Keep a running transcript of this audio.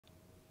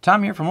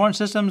Tom here from Lawrence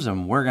Systems,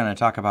 and we're going to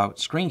talk about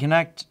Screen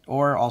Connect,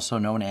 or also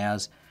known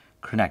as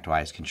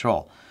ConnectWise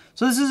Control.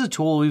 So this is a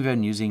tool we've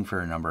been using for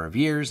a number of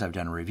years. I've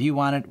done a review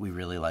on it. We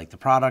really like the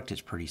product.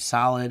 It's pretty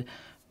solid,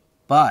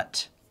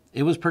 but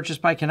it was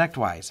purchased by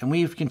ConnectWise, and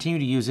we've continued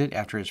to use it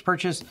after its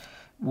purchase.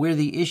 Where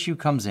the issue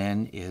comes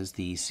in is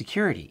the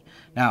security.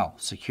 Now,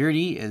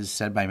 security is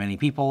said by many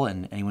people,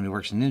 and anyone who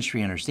works in the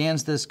industry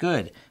understands this.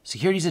 Good.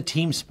 Security is a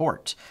team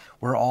sport.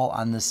 We're all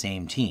on the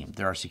same team.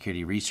 There are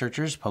security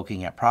researchers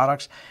poking at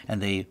products,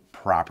 and they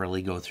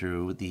properly go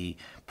through the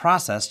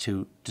process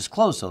to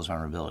disclose those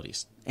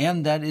vulnerabilities.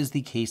 And that is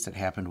the case that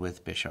happened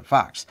with Bishop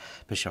Fox.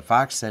 Bishop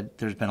Fox said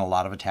there's been a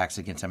lot of attacks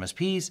against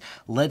MSPs.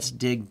 Let's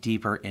dig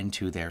deeper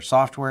into their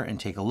software and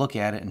take a look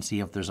at it and see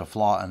if there's a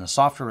flaw in the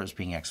software that's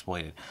being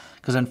exploited.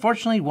 Because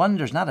unfortunately, one,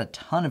 there's not a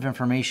ton of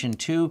information.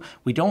 Two,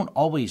 we don't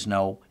always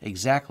know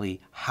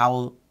exactly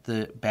how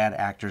the bad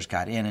actors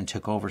got in and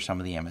took over some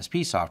of the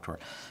MSP software.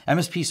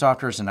 MSP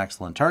software is an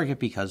excellent target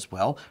because,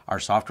 well, our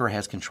software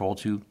has control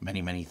to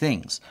many, many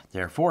things.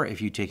 Therefore,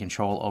 if you take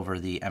control over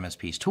the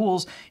MSP's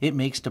tools, it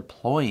makes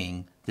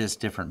deploying this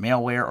different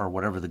malware or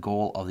whatever the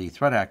goal of the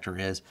threat actor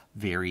is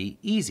very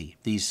easy.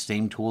 These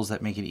same tools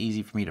that make it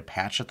easy for me to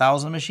patch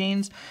 1,000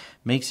 machines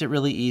makes it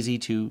really easy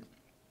to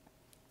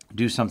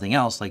do something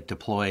else like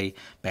deploy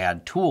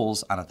bad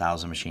tools on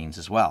 1,000 machines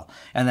as well.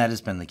 And that has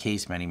been the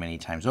case many, many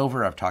times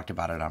over. I've talked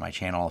about it on my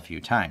channel a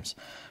few times.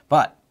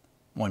 But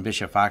when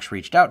Bishop Fox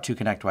reached out to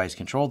ConnectWise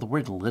Control, the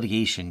word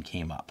litigation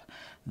came up.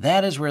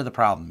 That is where the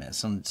problem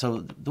is. And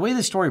so the way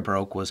the story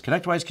broke was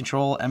ConnectWise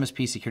Control,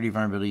 MSP security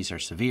vulnerabilities are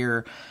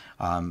severe,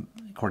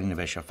 according to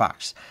Bishop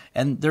Fox.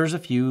 And there's a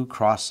few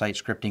cross-site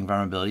scripting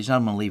vulnerabilities. And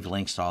I'm going to leave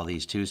links to all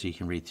these too so you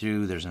can read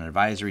through. There's an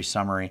advisory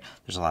summary.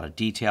 There's a lot of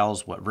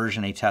details, what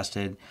version they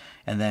tested.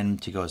 And then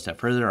to go a step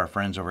further, our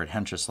friends over at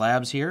Huntress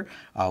Labs here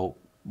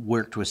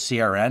worked with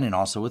CRN and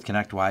also with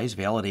ConnectWise,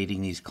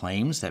 validating these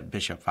claims that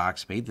Bishop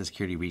Fox made, the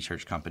security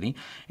research company.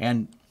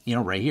 And, you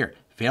know, right here,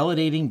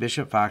 validating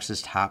Bishop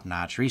Fox's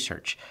top-notch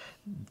research.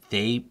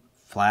 They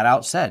flat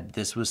out said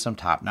this was some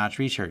top-notch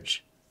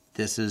research.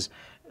 This is,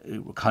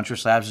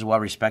 Huntress Labs is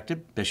well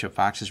respected. Bishop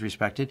Fox is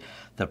respected.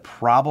 The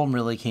problem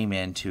really came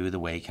into the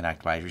way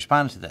ConnectWise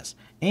responded to this.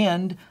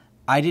 And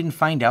I didn't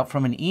find out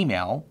from an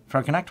email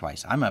from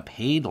ConnectWise. I'm a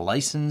paid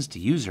licensed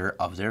user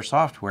of their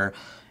software.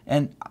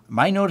 And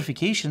my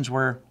notifications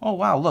were, oh,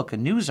 wow, look, a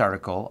news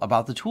article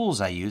about the tools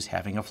I use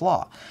having a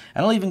flaw.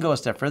 And I'll even go a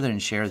step further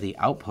and share the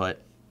output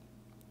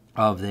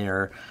of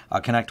their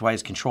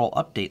ConnectWise Control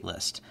update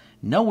list.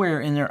 Nowhere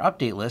in their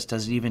update list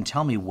does it even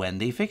tell me when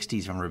they fixed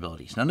these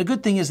vulnerabilities. Now, the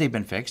good thing is they've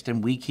been fixed,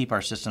 and we keep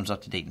our systems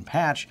up to date and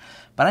patch,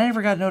 but I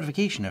never got a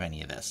notification of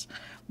any of this.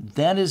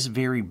 That is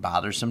very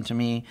bothersome to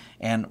me,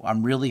 and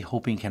I'm really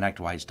hoping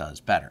ConnectWise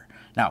does better.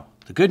 Now,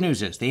 the good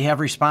news is they have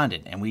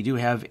responded, and we do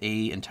have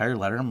an entire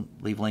letter, I'll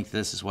leave a link to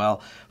this as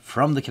well,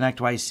 from the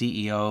ConnectWise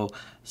CEO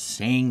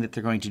saying that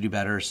they're going to do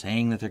better,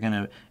 saying that they're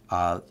going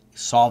to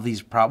solve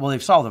these problems. Well,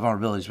 they've solved the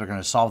vulnerabilities, but they're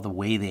going to solve the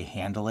way they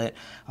handle it.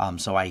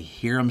 So I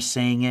hear them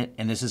saying it,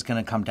 and this is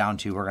going to come down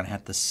to we're going to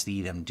have to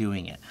see them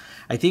doing it.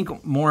 I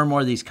think more and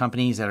more of these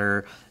companies that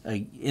are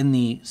in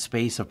the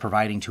space of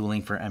providing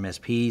tooling for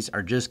MSPs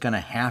are just going to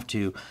have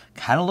to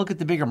kind of look at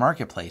the bigger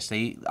marketplace.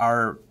 They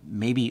are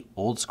maybe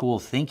old school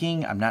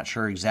thinking. I'm not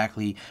sure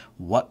exactly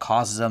what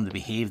causes them to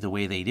behave the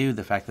way they do.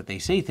 The fact that they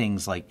say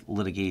things like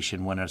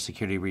litigation when a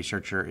security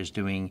researcher is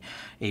doing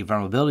a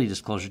vulnerability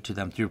disclosure to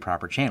them through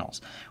proper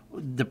channels.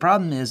 The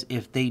problem is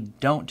if they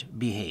don't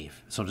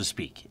behave, so to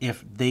speak,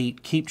 if they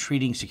keep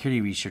treating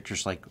security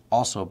researchers like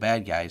also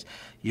bad guys,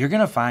 you're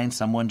going to find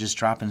someone just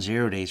dropping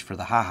 0 days for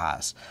the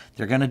ha-has.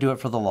 They're going to do it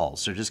for the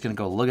lulz. They're just going to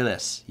go, look at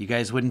this. You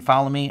guys wouldn't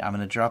follow me? I'm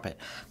going to drop it.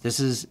 This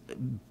has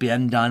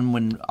been done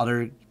when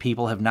other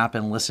people have not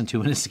been listened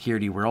to in the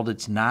security world.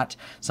 It's not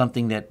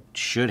something that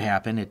should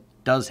happen. It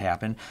does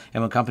happen,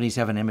 and when companies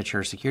have an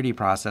immature security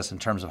process in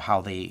terms of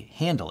how they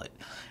handle it.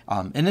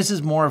 And this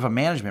is more of a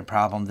management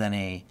problem than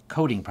a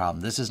coding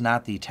problem. This is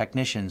not the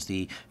technicians,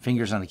 the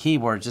fingers on the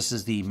keyboards. This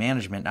is the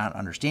management not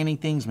understanding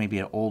things, maybe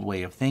an old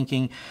way of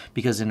thinking,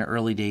 because in the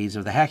early days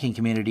of the hacking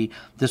community,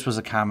 this was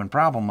a common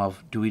problem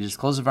of, do we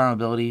disclose a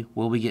vulnerability?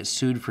 Will we get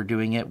sued for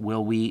doing it?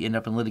 Will we end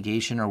up in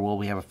litigation, or will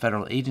we have a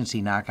federal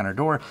agency knock on our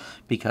door?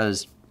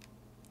 Because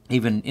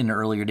even in the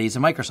earlier days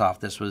of Microsoft,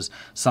 this was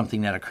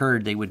something that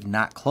occurred. They would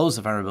not close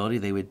the vulnerability.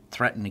 They would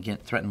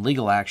threaten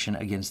legal action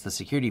against the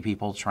security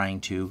people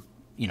trying to,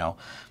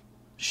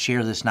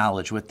 share this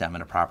knowledge with them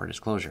in a proper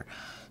disclosure.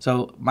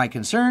 So my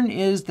concern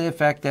is the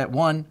fact that,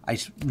 one, I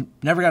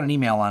never got an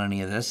email on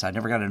any of this. I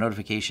never got a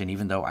notification,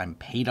 even though I'm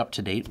paid up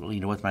to date,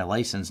 with my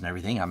license and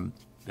everything. I'm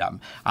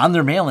on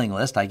their mailing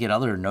list. I get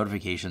other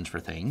notifications for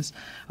things.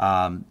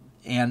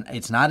 and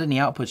it's not in the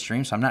output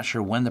stream, so I'm not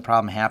sure when the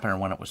problem happened or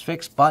when it was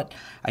fixed, but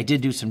I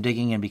did do some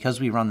digging, and because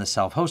we run the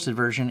self-hosted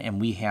version and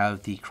we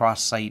have the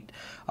cross-site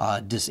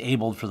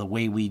disabled for the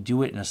way we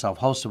do it in a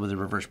self-hosted with the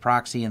reverse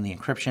proxy and the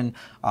encryption,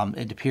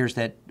 it appears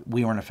that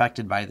we weren't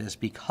affected by this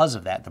because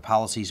of that. The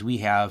policies we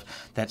have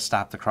that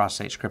stop the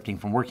cross-site scripting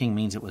from working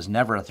means it was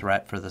never a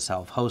threat for the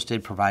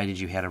self-hosted, provided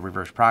you had a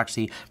reverse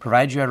proxy,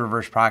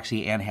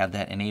 and had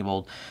that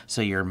enabled,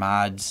 so your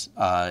mods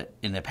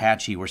in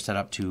Apache were set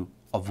up to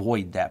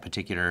avoid that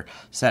particular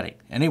setting.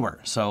 And they were,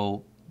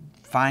 so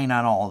fine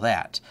on all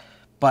that.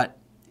 But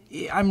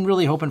I'm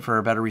really hoping for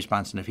a better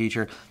response in the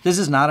future. This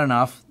is not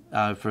enough.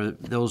 For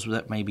those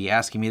that may be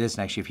asking me this,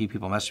 and actually a few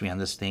people messaged me on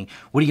this thing,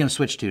 what are you going to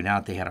switch to now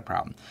that they had a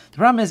problem? The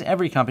problem is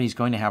every company is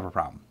going to have a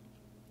problem.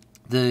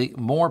 The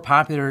more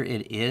popular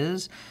it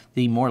is,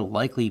 the more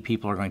likely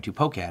people are going to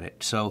poke at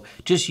it. So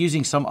just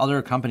using some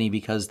other company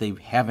because they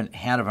haven't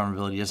had a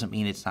vulnerability doesn't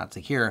mean it's not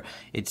secure.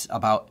 It's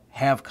about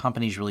have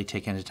companies really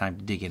taken the time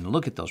to dig in and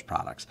look at those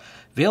products.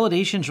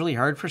 Validation is really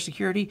hard for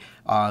security.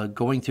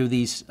 Going through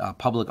these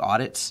public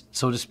audits,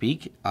 so to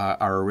speak,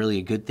 are really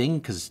a good thing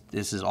because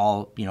this is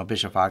all,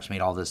 Bishop Fox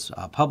made all this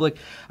public.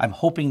 I'm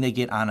hoping they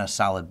get on a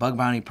solid bug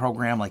bounty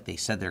program like they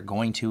said they're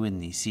going to in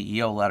the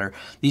CEO letter.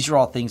 These are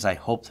all things I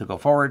hope to go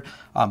forward,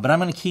 but I'm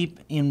going to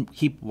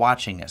keep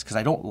watching this because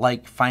I don't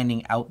like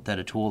finding out that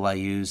a tool I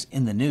use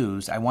in the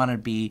news. I want to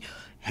be,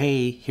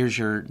 hey, here's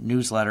your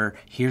newsletter,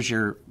 you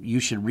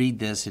should read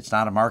this, it's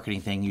not a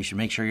marketing thing, you should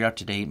make sure you're up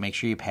to date, make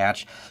sure you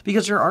patch,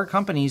 because there are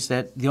companies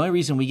that, the only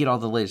reason we get all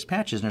the latest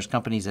patches, and there's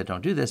companies that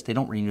don't do this, they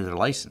don't renew their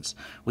license.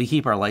 We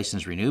keep our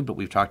license renewed, but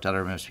we've talked to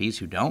other MSPs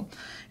who don't,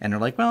 and they're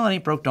like, well, it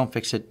ain't broke, don't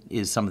fix it,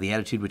 is some of the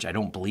attitude, which I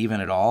don't believe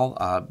in at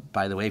all.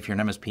 By the way, if you're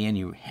an MSP and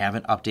you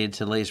haven't updated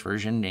to the latest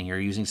version and you're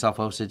using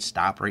self-hosted,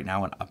 stop right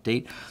now and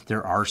update.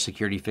 There are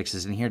security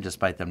fixes in here,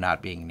 despite them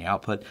not being in the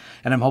output,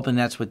 and I'm hoping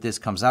that's what this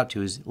comes out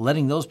to, is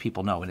letting those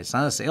people know. And it's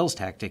not a sales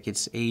tactic,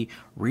 it's a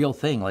real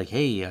thing. Like,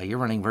 hey, you're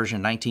running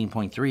version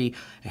 19.3,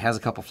 it has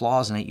a couple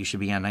flaws in it, you should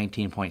be on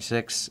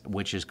 19.6,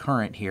 which is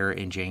current here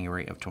in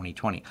January of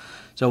 2020.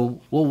 So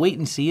we'll wait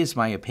and see, is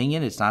my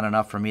opinion. It's not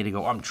enough for me to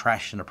go, I'm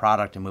trashing the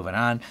product and moving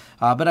on.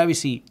 But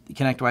obviously,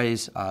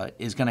 ConnectWise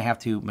is going to have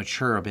to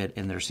mature a bit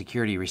in their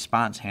security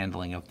response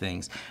handling of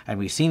things. And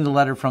we've seen the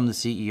letter from the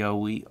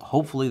CEO.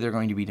 Hopefully they're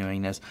going to be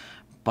doing this.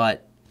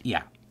 But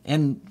yeah.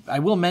 And I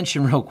will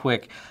mention real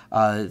quick,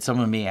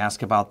 someone may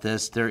ask about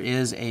this. There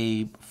is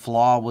a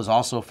flaw was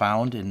also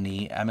found in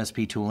the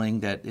MSP tooling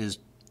that is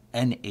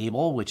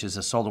Enable, which is a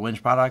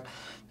SolarWinds product.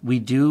 We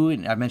do,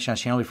 and I've mentioned on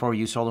this channel before, we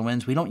use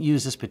SolarWinds. We don't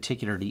use this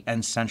particular, the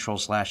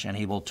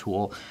ncentral/enable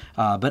tool,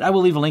 but I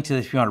will leave a link to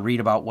this if you want to read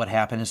about what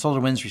happened. In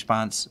SolarWinds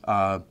response,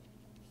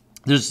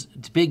 there's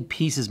big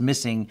pieces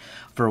missing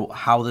for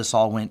how this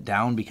all went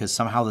down because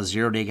somehow the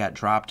 0-day got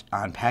dropped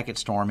on Packet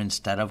Storm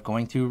instead of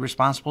going through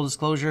responsible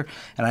disclosure.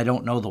 And I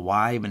don't know the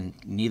why, and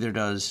neither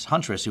does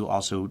Huntress, who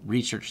also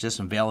researched this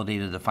and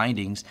validated the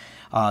findings.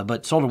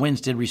 But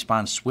SolarWinds did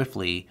respond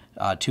swiftly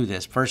to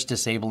this, first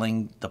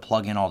disabling the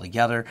plugin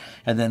altogether,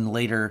 and then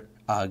later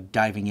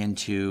diving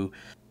into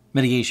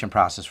mitigation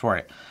process for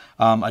it.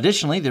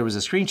 Additionally, there was a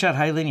screenshot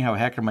highlighting how a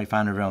hacker might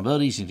find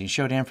vulnerabilities using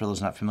Shodan. For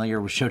those not familiar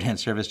with Shodan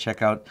service,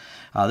 check out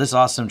this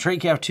awesome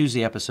TradeCraft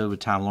Tuesday episode with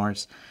Tom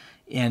Lawrence.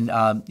 And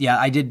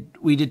yeah,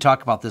 we did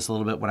talk about this a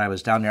little bit when I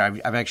was down there.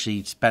 I've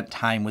actually spent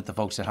time with the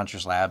folks at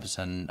Huntress Labs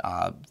and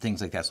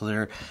things like that.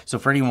 So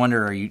for anyone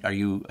wonder, are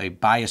you a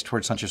bias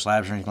towards Huntress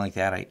Labs or anything like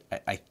that?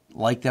 I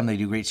like them. They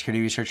do great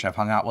security research. I've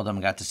hung out with them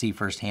and got to see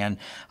firsthand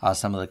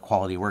some of the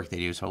quality work they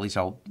do. So at least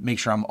I'll make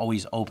sure I'm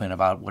always open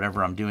about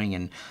whatever I'm doing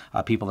and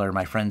people that are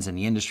my friends in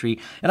the industry.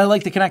 And I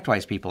like the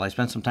ConnectWise people. I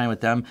spent some time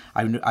with them.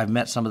 I've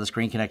met some of the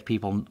Screen Connect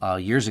people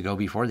years ago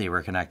before they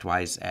were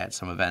ConnectWise at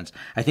some events.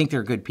 I think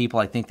they're good people.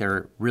 I think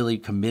they're really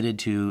committed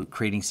to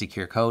creating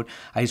secure code.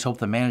 I just hope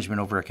the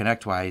management over at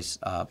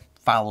ConnectWise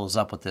follows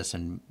up with this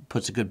and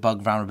puts a good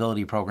bug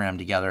vulnerability program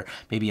together,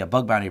 maybe a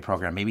bug bounty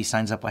program, maybe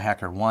signs up with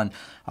HackerOne.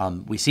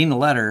 We've seen the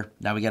letter,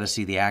 now we got to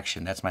see the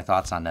action. That's my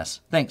thoughts on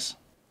this. Thanks.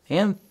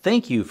 And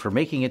thank you for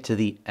making it to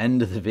the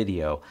end of the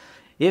video.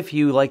 If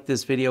you like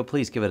this video,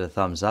 please give it a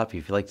thumbs up.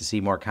 If you'd like to see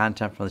more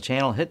content from the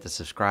channel, hit the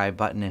subscribe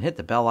button and hit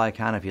the bell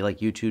icon if you like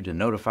YouTube to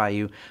notify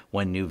you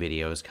when new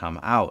videos come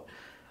out.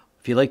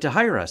 If you'd like to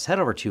hire us, head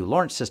over to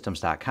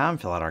lawrencesystems.com,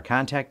 fill out our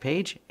contact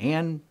page,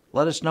 and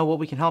let us know what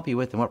we can help you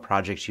with and what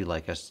projects you'd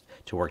like us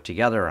to work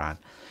together on.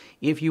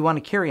 If you want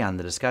to carry on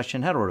the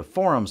discussion, head over to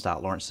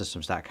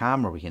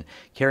forums.lawrencesystems.com where we can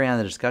carry on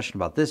the discussion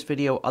about this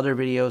video, other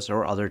videos,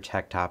 or other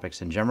tech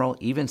topics in general.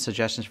 Even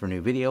suggestions for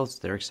new videos,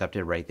 they're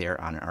accepted right there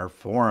on our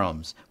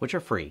forums, which are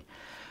free.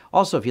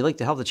 Also, if you'd like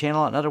to help the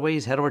channel out in other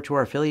ways, head over to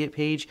our affiliate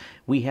page.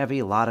 We have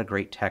a lot of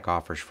great tech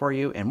offers for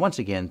you. And once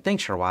again,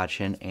 thanks for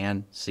watching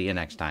and see you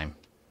next time.